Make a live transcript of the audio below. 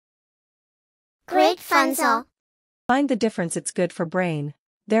Great Funzel. Find the difference. It's good for brain.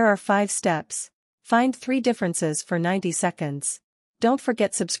 There are 5 steps. Find 3 differences for 90 seconds. Don't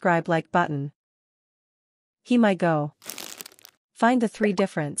forget subscribe like button. He might go. Find the 3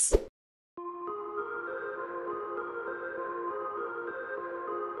 difference.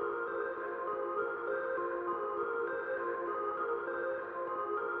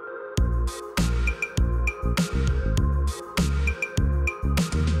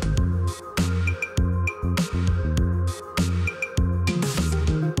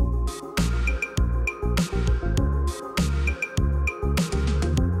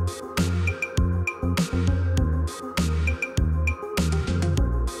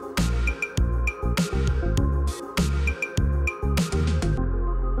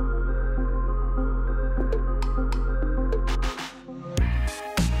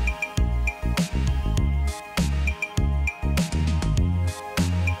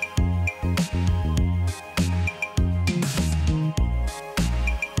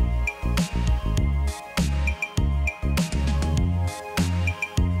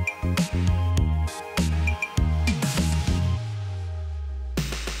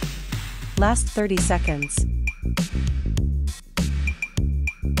 Last 30 seconds.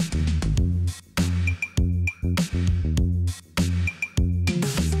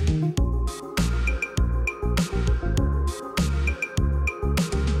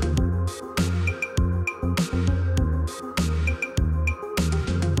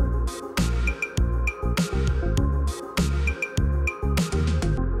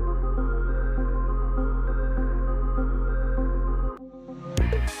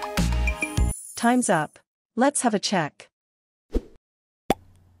 Time's up. Let's have a check.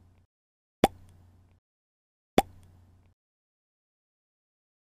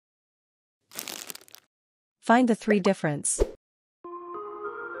 Find the 3 difference.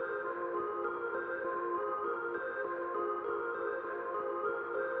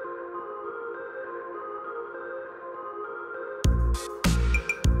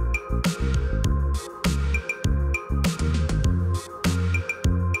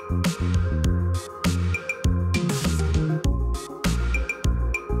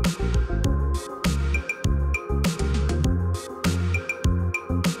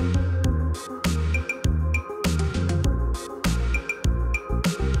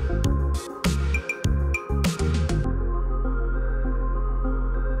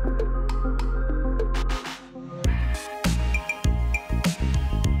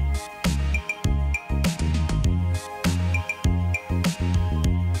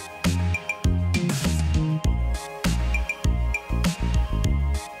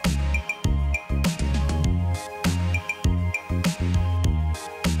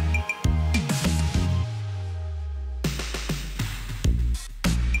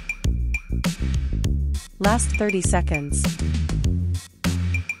 Last 30 seconds.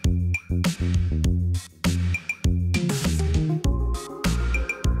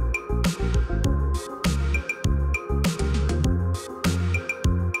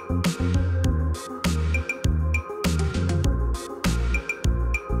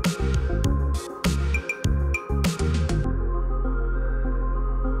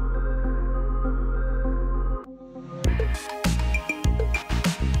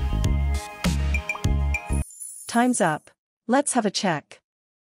 Time's up. Let's have a check.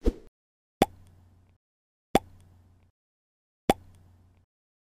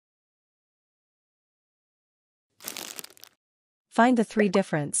 Find the 3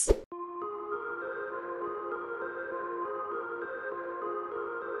 difference.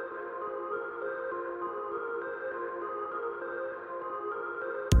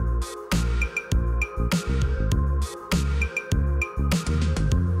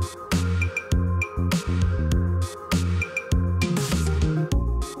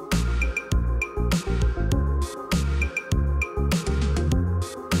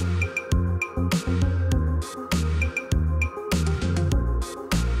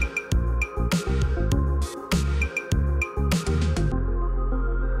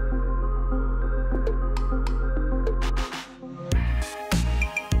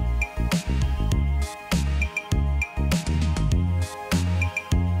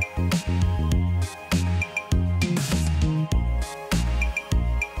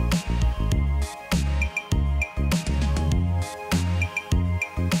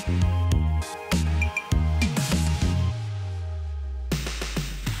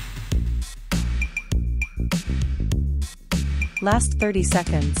 Last 30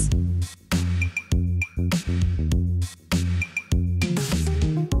 seconds.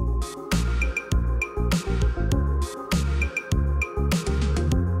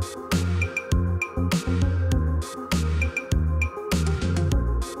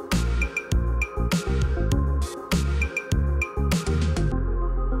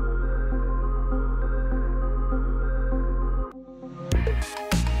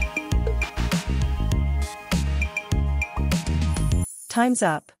 Time's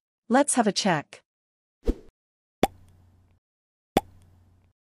up. Let's have a check.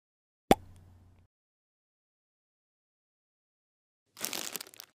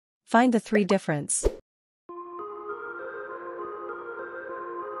 Find the 3 difference.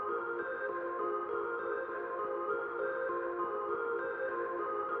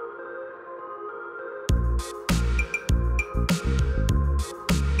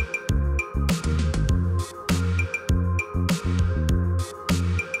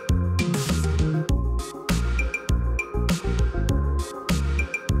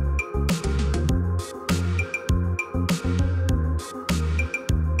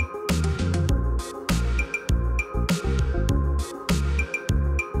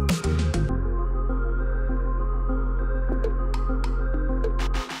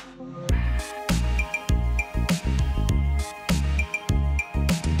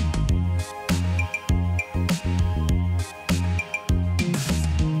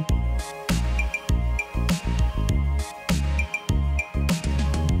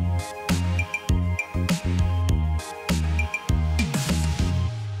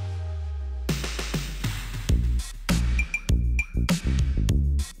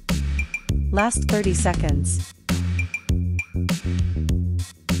 Last 30 seconds.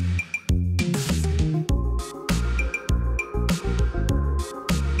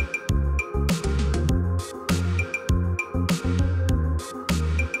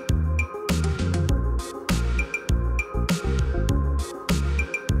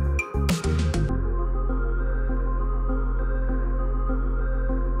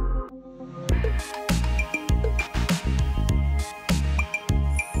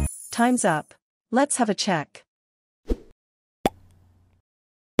 Time's up. Let's have a check.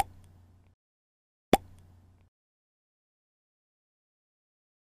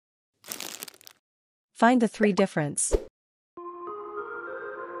 Find the 3 difference.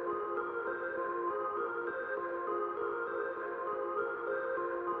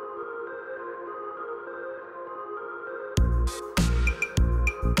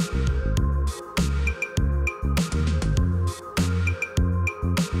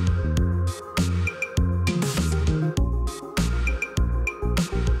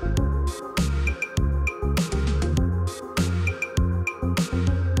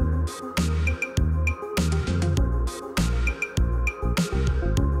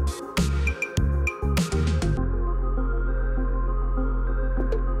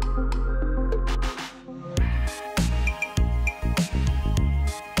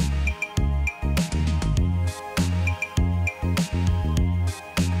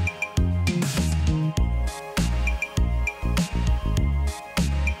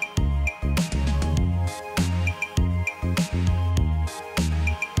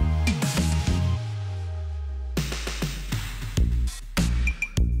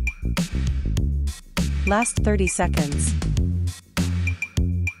 Last 30 seconds.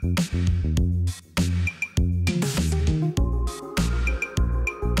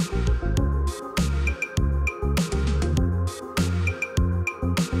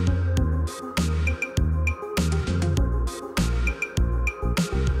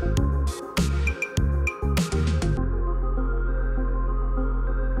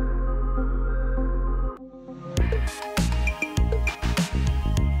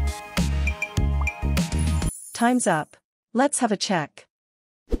 Time's up. Let's have a check.